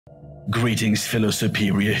Greetings, fellow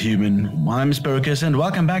superior human. I'm Sparrowcus, and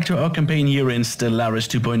welcome back to our campaign here in Stellaris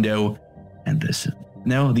 2.0. And this,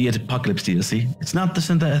 no, the Apocalypse DLC. It's not the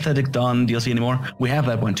Synthetic Dawn DLC anymore. We have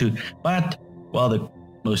that one too. But, well, the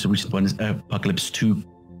most recent one is Apocalypse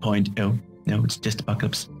 2.0. No, it's just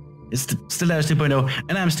Apocalypse. It's Stellaris 2.0,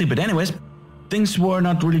 and I'm stupid. Anyways, things were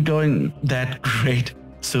not really going that great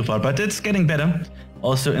so far, but it's getting better.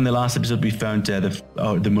 Also, in the last episode, we found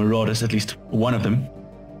the Marauders, at least one of them.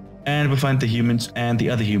 And we find the humans and the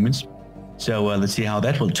other humans. So let's see how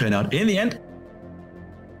that will turn out in the end.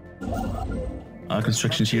 Our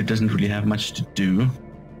constructions here doesn't really have much to do.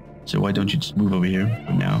 So why don't you just move over here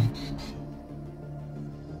for now?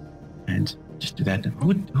 And just do that.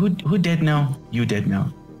 Who dead now? You dead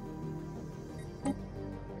now.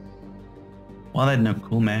 Well, that's no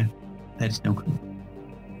cool, man. That's no cool.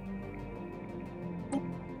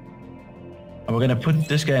 And we're gonna put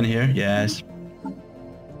this guy in here. Yes.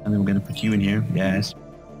 And then we're going to put you in here. Yes.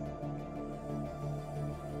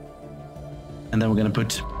 And then we're going to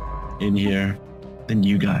put in here the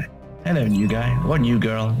new guy. Hello, new guy. Or new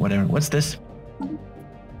girl. Whatever. What's this?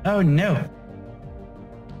 Oh, no.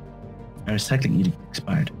 Our recycling edict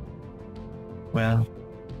expired. Well.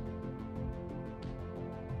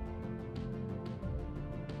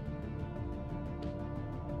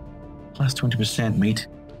 Plus 20%, mate.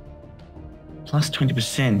 Plus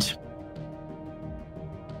 20%.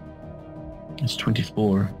 It's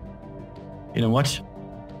 24. You know what?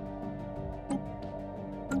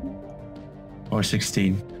 Or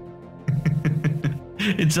 16.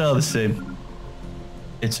 It's all the same.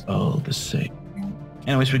 It's all the same.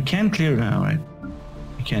 Anyways, we can clear it. Alright.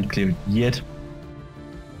 We can't clear it yet.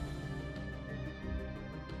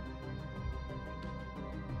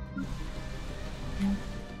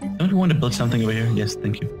 Don't you want to build something over here? Yes,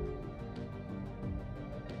 thank you.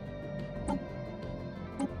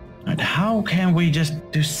 How can we just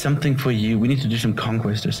do something for you? We need to do some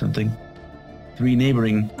conquest or something. 3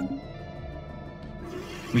 neighboring.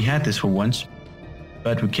 We had this for once,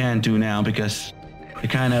 but we can't do now because they're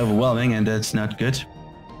kind of overwhelming, and that's not good.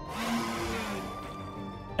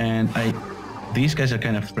 And these guys are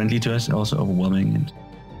kind of friendly to us, also overwhelming, and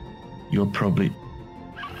you're probably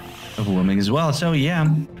overwhelming as well. So yeah,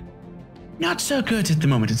 not so good at the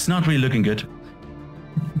moment. It's not really looking good.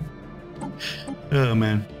 Oh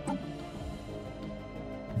man.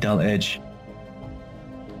 Dull edge.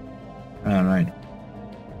 All right.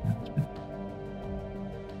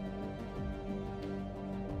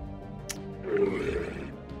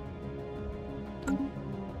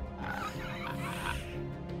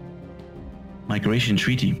 Migration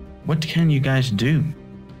treaty. What can you guys do?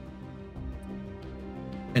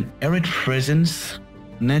 An arid presence,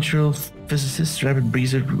 natural physicist, rapid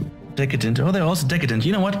breezer, decadent. Oh, they're also decadent.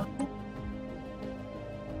 You know what?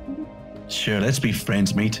 Sure, let's be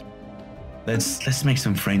friends, mate. Let's make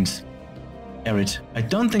some friends. Arid. I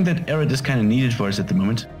don't think that Arid is kind of needed for us at the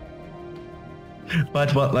moment.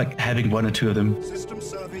 But well, like having 1 or 2 of them. System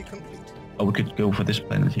survey complete. Oh, we could go for this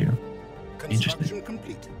planet here. Interesting.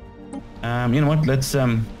 Complete. You know what? Let's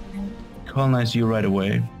colonize you right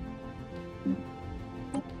away.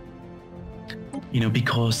 You know,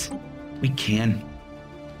 because we can.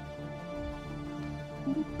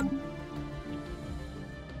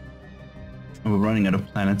 We're running out of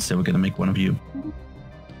planets, so we're gonna make one of you.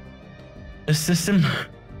 A system.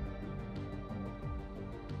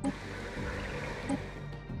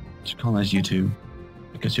 Just colonize you two,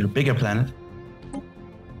 because you're a bigger planet.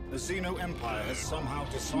 The Xeno Empire has somehow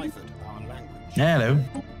deciphered our language. Hello.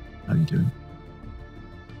 How are you doing?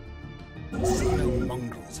 Xeno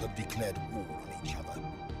mongrels have declared war on each other.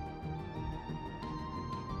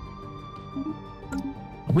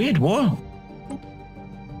 Are we at war?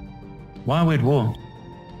 Why are we at war?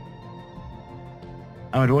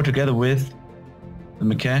 I'm at war together with the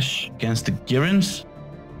Makash against the Girans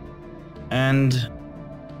and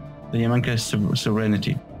the Yamanka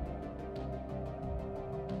Serenity.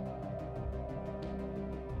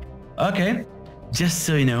 Okay, just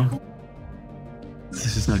so you know,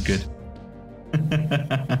 this is not good.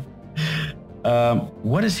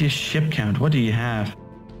 What is your ship count? What do you have?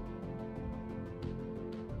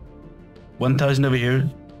 1,000 over here.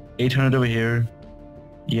 800 over here.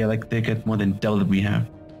 Yeah, like they get more than double that we have.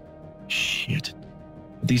 Shit.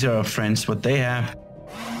 These are our friends. What they have.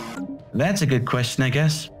 That's a good question, I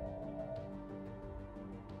guess.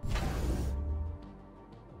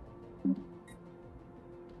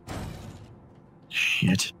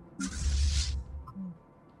 Shit.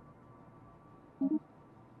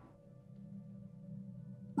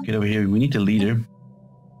 Get over here. We need a leader.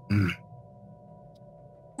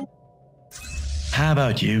 How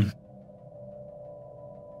about you?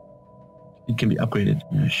 It can be upgraded.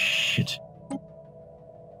 Oh, shit.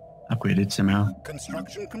 Upgraded somehow.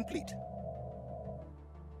 Construction complete.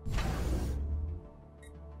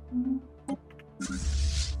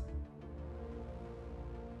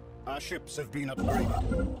 Our ships have been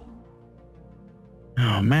upgraded.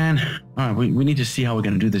 Oh man. Alright, we need to see how we're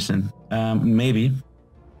gonna do this then. Maybe.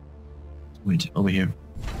 Wait, over here.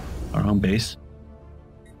 Our home base.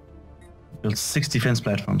 Build 6 defense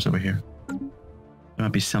platforms over here. There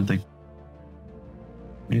might be something.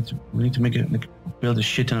 We need to build a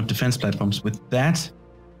shit ton of defense platforms. With that,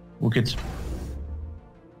 we could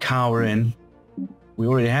cower in. We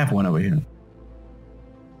already have one over here.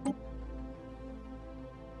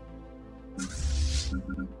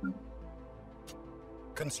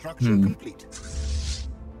 Construction complete.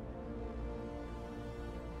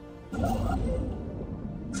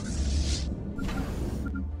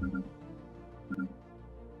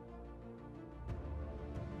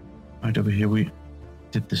 Right over here, we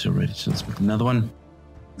did this already, so let's put another one.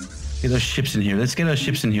 Get those ships in here. Let's get our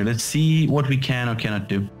ships in here. Let's see what we can or cannot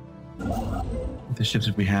do with the ships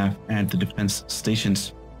that we have and the defense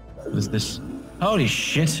stations. What is this? Holy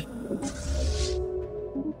shit!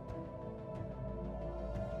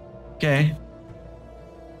 Okay.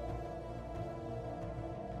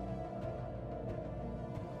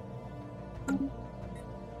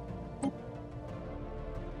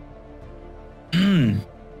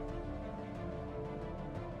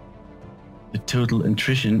 The total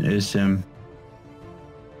attrition is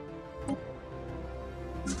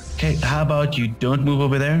okay, how about you don't move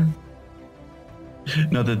over there?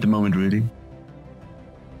 Not at the moment, really.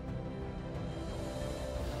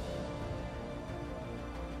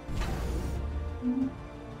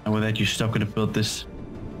 And with that, you stop going to build this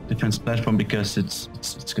defense platform because it's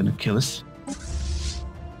going to kill us.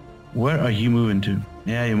 Where are you moving to?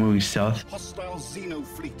 Yeah, you're moving south. Hostile Xeno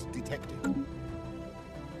fleet detected.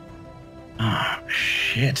 Ah,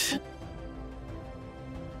 shit.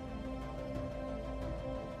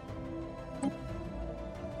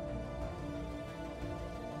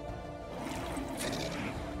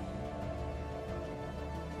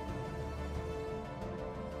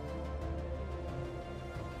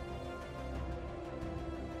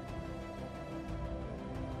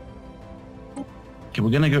 Okay, we're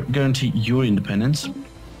gonna guarantee your independence.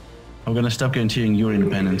 I'm gonna stop guaranteeing your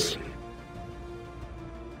independence.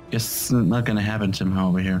 Guess it's not gonna happen somehow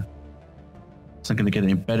over here. It's not gonna get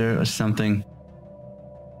any better or something.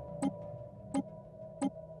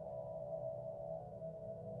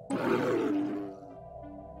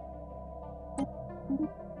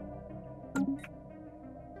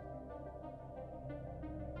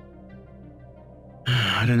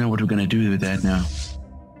 I don't know what we're gonna do with that now.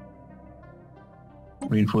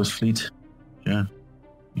 Reinforced fleet. Yeah.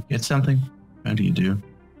 You get something? How do you do?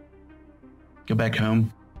 Go back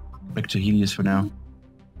home. Go back to Helios for now.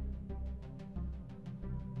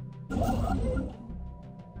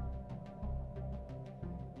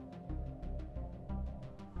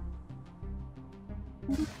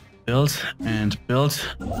 Build and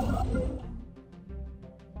build.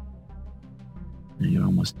 You're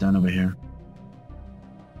almost done over here.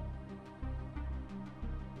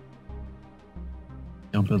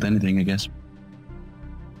 Don't build anything, I guess.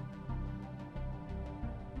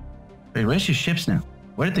 Wait, where's your ships now?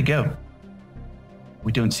 Where did they go?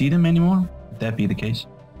 We don't see them anymore? Would that be the case?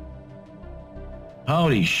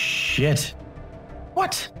 Holy shit.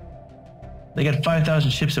 What? They got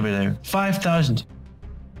 5,000 ships over there. 5,000.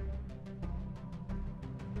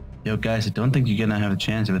 Yo, guys, I don't think you're gonna have a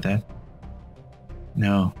chance with that.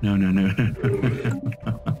 No.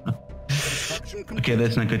 Okay,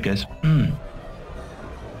 that's not good, guys.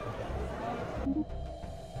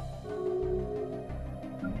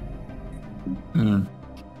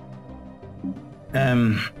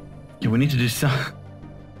 Yeah, we need to do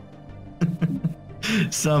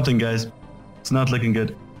something, guys. It's not looking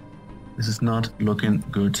good. This is not looking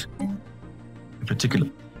good. In particular.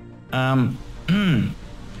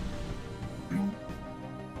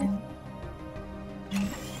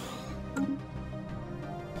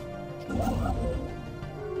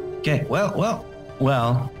 Okay, well.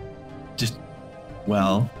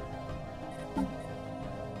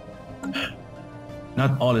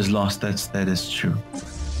 Not all is lost. That is true.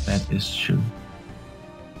 That is true.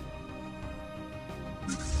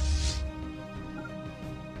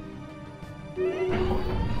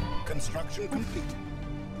 Construction complete.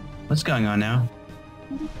 What's going on now?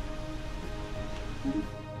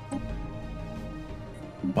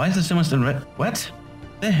 Why is there so much in red? What?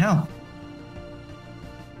 The hell?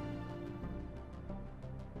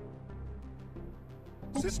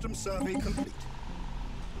 System survey complete.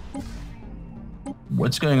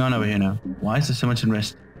 What's going on over here now? Why is there so much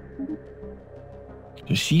unrest?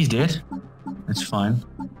 So she's dead. That's fine.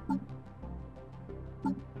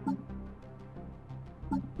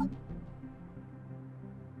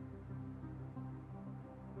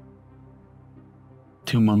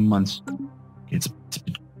 Two more months. It's a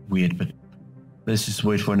bit weird, but let's just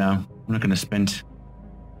wait for now. I'm not gonna spend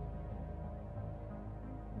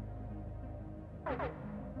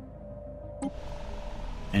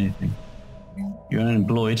anything. You're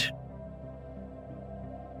unemployed.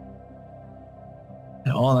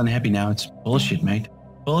 They're all unhappy now. It's bullshit, mate.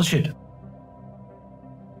 Bullshit.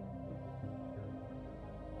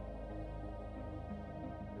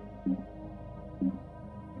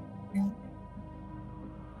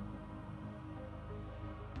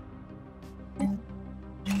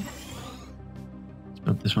 Let's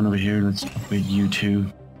put this one over here. Let's upgrade you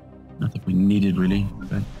too. Not that we need it really,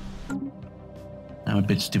 but I'm a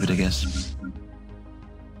bit stupid, I guess.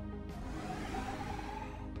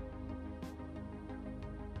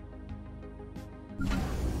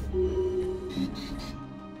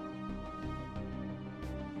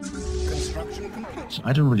 So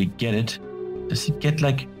I don't really get it. Does he get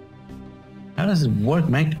like... How does it work,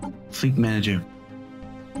 mate? Fleet manager.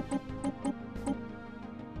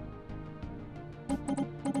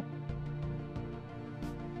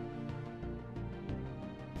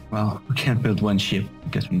 Well, we can't build one ship. I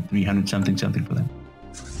guess we need 300 something for that.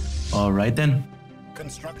 All right then.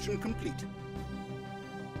 Construction complete.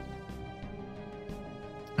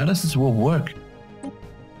 How does this war work?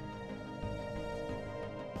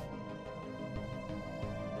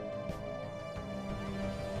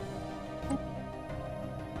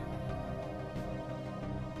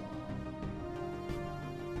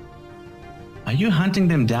 Are you hunting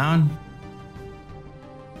them down?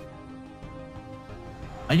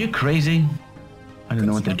 Are you crazy? I don't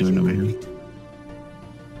know what they're doing over here.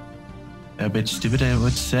 They're a bit stupid, I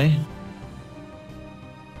would say.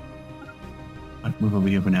 I'll move over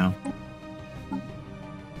here for now.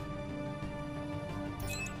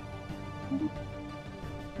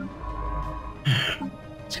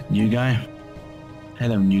 New guy.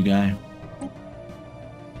 Hello, new guy.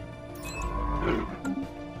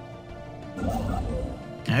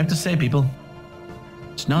 I have to say, people,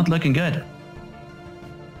 it's not looking good.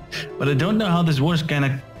 But I don't know how this war is kind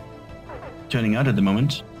of turning out at the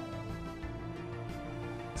moment.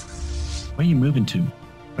 Where are you moving to?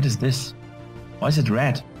 What is this? Why is it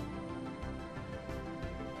red?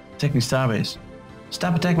 Attacking starbase.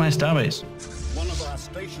 Stop attacking my starbase. One of our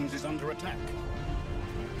stations is under attack.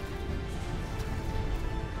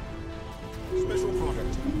 Special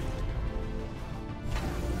product.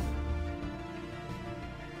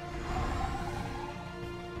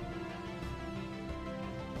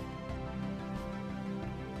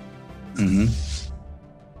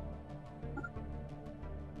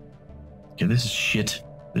 Okay, this is shit.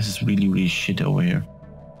 This is really, really shit over here.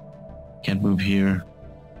 Can't move here.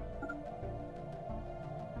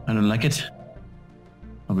 I don't like it.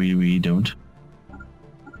 I really, really don't.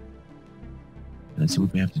 Let's see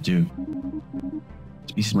what we have to do.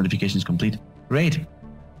 Species modification is complete. Great.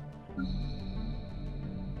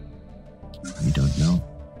 We don't know.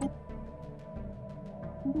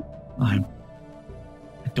 I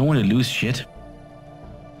don't want to lose shit.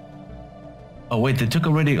 Oh wait, they took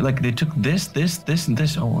already, like they took this, and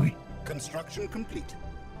this. Oh wait. Construction complete.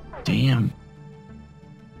 Damn.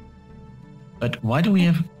 But why do we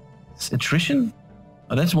have attrition?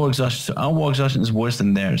 Oh, that's war exhaustion. So our war exhaustion is worse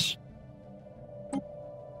than theirs.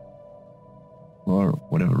 For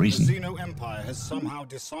whatever reason. The Xeno Empire has somehow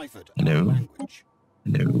deciphered Hello. our language.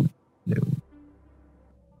 Hello. Hello.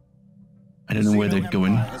 I don't know where they're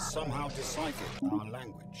going. Has somehow deciphered our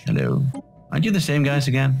language. Hello. Aren't you the same guys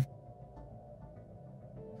again?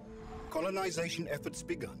 Colonization efforts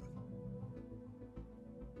begun.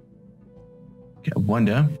 Okay, I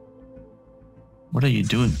wonder. What are you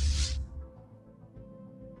doing?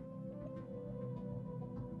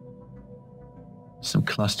 Some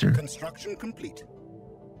cluster. Construction complete.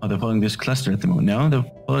 Oh, they're following this cluster at the moment. No, they're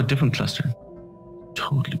following a different cluster.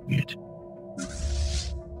 Totally weird.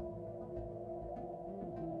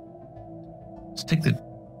 Let's take the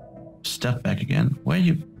stuff back again. Where are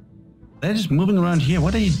you? They're just moving around here.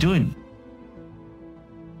 What are you doing?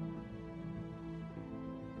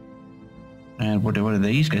 And what are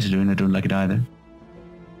these guys doing? I don't like it either.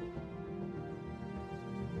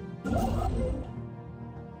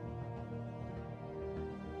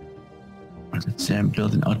 Let's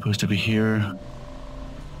build an outpost over here.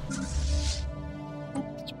 Let's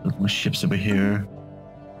build more ships over here.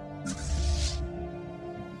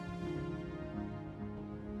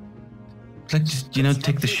 Let's just, you know,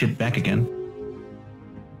 take the shit back again.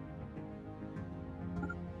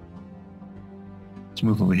 Let's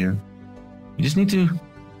move over here. You just need to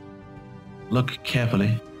look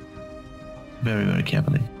carefully. Very, very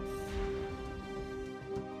carefully.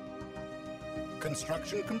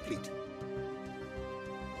 Construction complete.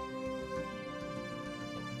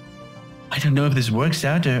 I don't know if this works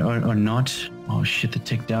out or not. Oh shit, the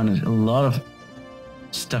takedown is a lot of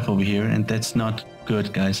stuff over here, and that's not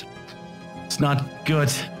good, guys. It's not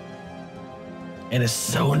good. It is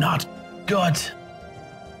so not good.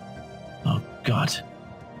 Oh god.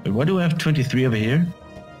 But why do I have 23 over here?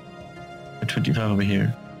 Or 25 over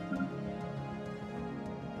here?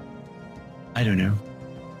 I don't know.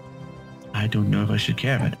 I don't know if I should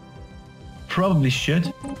care, but probably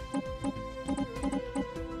should.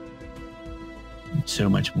 So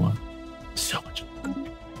much more. So much more.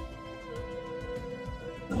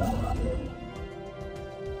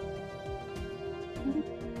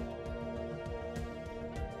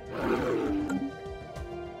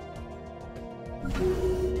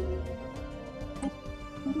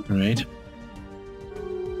 All right.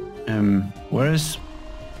 Where is?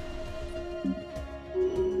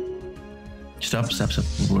 Stop.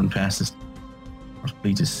 We're going fastest. Our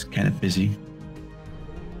fleet is kind of busy.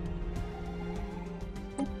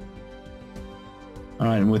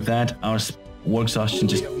 Alright, and with that, our war exhaustion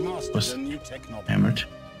just was hammered.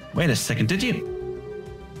 Wait a second, did you?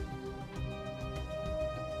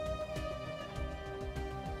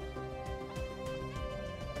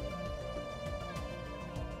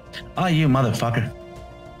 Ah, you motherfucker.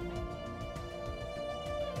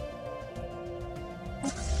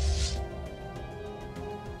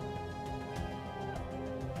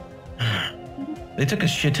 They took a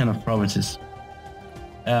shit ton of provinces.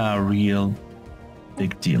 Real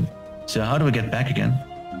big deal. So how do we get back again?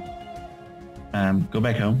 Go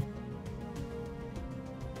back home.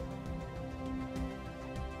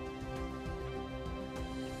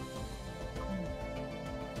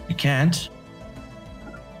 You can't.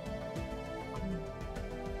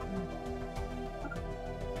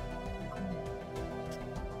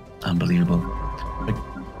 Unbelievable. But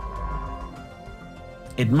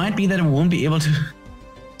it might be that I won't be able to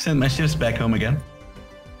send my ships back home again.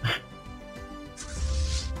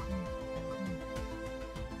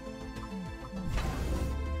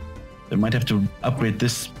 I might have to upgrade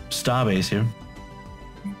this starbase here.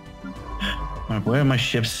 Alright, where are my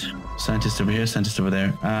ships? Scientists over here, scientists over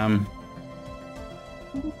there.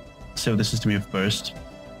 So the system here first,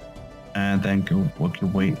 and then go work your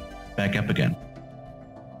way back up again.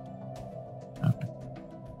 Okay.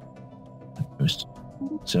 First,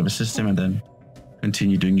 service system, and then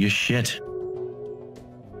continue doing your shit.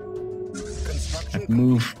 And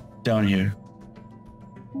move down here.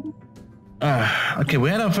 Okay, we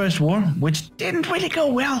had our first war, which didn't really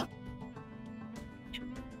go well.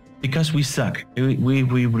 Because we suck. We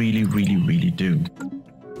really, really, really do.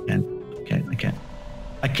 And okay,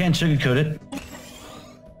 I can't sugarcoat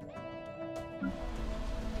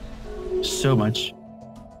it. So much.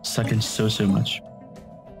 Sucking so much.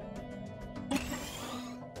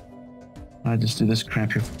 I'll just do this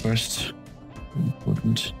crap here first.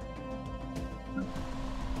 Important.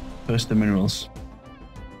 First the minerals.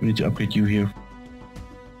 We need to upgrade you here.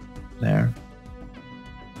 There.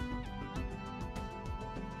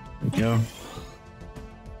 There we go.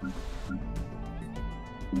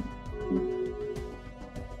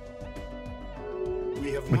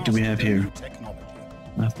 What do we have here?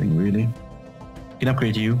 Nothing really. We can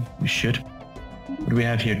upgrade you. We should. What do we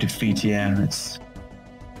have here? Defeat. Yeah, that's.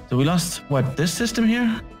 So we lost what? This system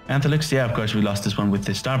here? Anthelix? Yeah, of course we lost this one with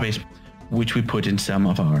the starbase, which we put in some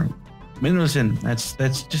of our minerals in. That's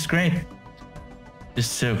just great.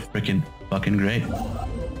 Just so freaking fucking great.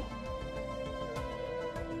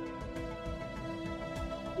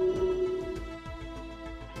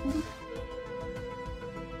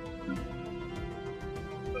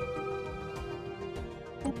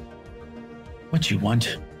 What you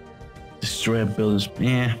want? Destroy builders.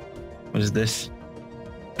 Yeah. What is this?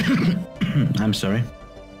 I'm sorry.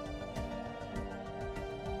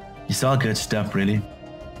 It's all good stuff, really.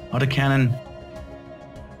 Autocannon.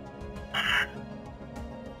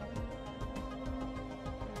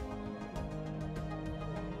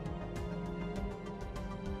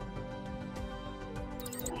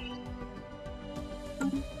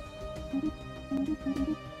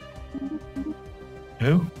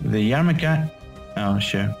 Who? The Yarmouth guy? Oh,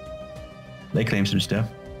 sure. They claim some stuff.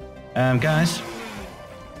 Guys.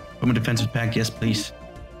 From a defensive pact, yes, please.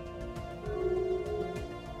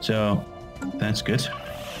 So, that's good.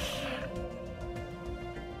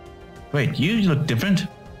 Wait, you look different.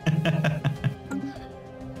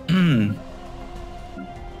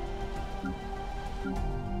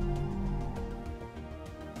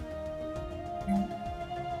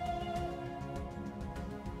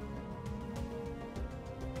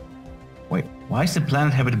 Wait, why is the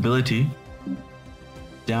planet habitability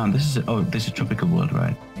down? This is this is a tropical world,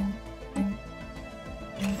 right?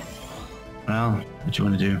 Well, what you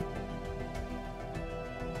want to do?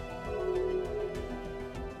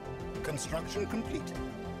 Construction complete.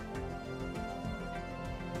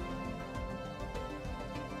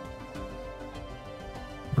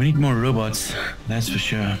 We need more robots, that's for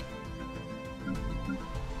sure.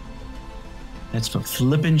 That's for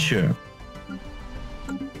flippin' sure.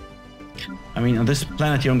 I mean, on this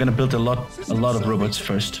planet here, I'm gonna build a lot of robots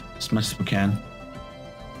first, as much as we can.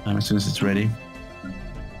 As soon as it's ready.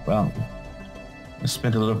 Well, I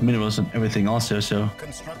spent a lot of minerals and everything also, so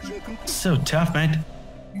it's so tough, man.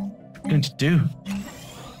 What are you going to do?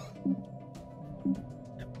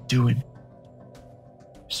 Do it.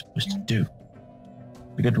 You're supposed to do.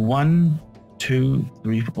 We got 1, 2,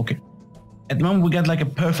 3, 4. Okay. At the moment, we got like a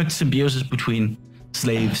perfect symbiosis between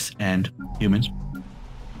slaves and humans.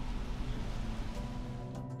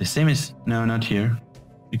 The same as no, not here.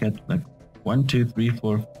 We got like 1, 2, 3,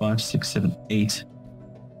 4, 5, 6, 7, 8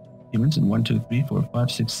 humans, and 1, 2, 3, 4,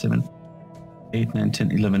 5, 6, 7, 8, 9,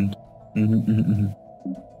 10, 11.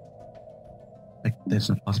 Like that's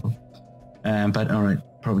not possible. But all right,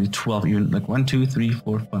 probably 12 even. Like 1, 2, 3,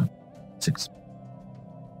 4, 5, 6.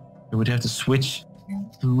 We would have to switch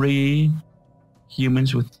 3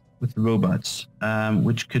 humans with robots.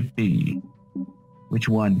 Which could be which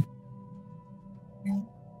one?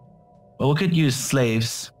 Well, we could use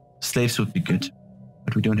slaves. Slaves would be good,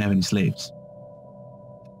 but we don't have any slaves.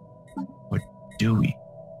 Or do we?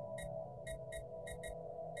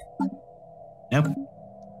 Nope.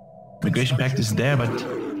 Migration pact is there, but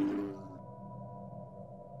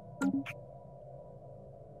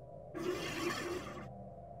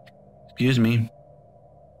excuse me.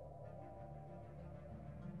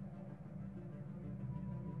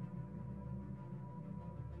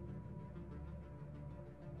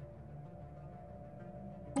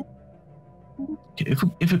 Okay,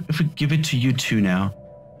 if we give it to you two now,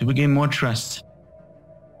 do we gain more trust?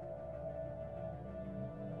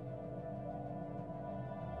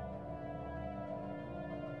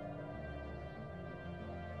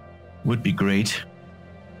 Would be great.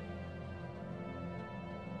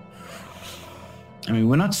 I mean,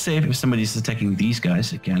 we're not safe if somebody's attacking these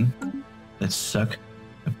guys again. That suck.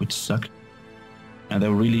 That would suck. And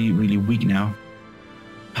they're really, really weak now.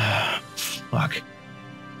 Fuck.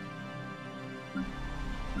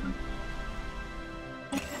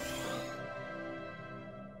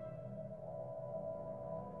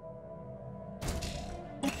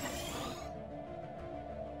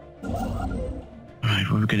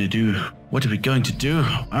 What are we gonna do? What are we going to do?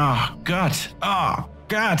 Oh God! Oh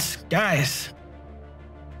God! Guys!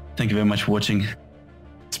 Thank you very much for watching.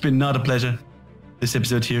 It's been not a pleasure. This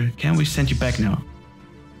episode here. Can we send you back now?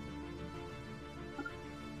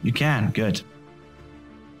 You can. Good.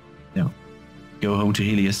 No. Go home to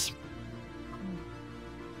Helios.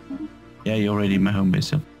 Yeah, you're already in my home base,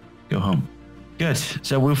 so go home. Good.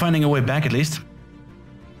 So we're finding a way back at least.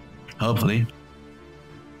 Hopefully.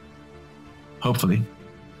 Hopefully.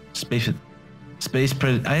 Space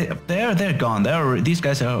predator. They're gone. These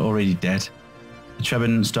guys are already dead. The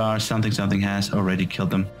Trebin star something has already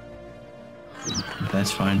killed them.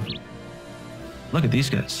 That's fine. Look at these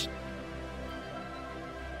guys.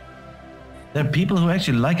 There are people who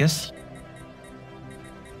actually like us.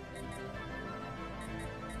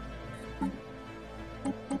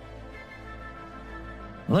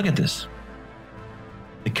 Look at this.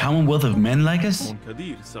 The Commonwealth of Men like us?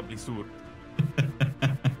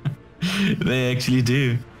 They actually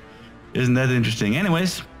do. Isn't that interesting?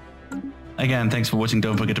 Anyways, again, thanks for watching.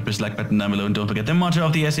 Don't forget to press the like button down below, and don't forget the motto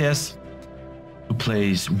of the SAS: who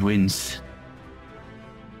plays wins.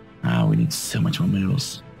 Ah, we need so much more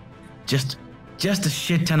minerals. Just a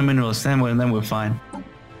shit ton of minerals, then we're fine.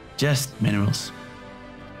 Just minerals.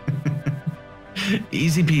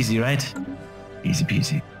 Easy peasy, right? Easy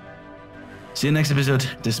peasy. See you next episode.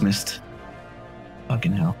 Dismissed.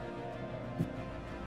 Fucking hell.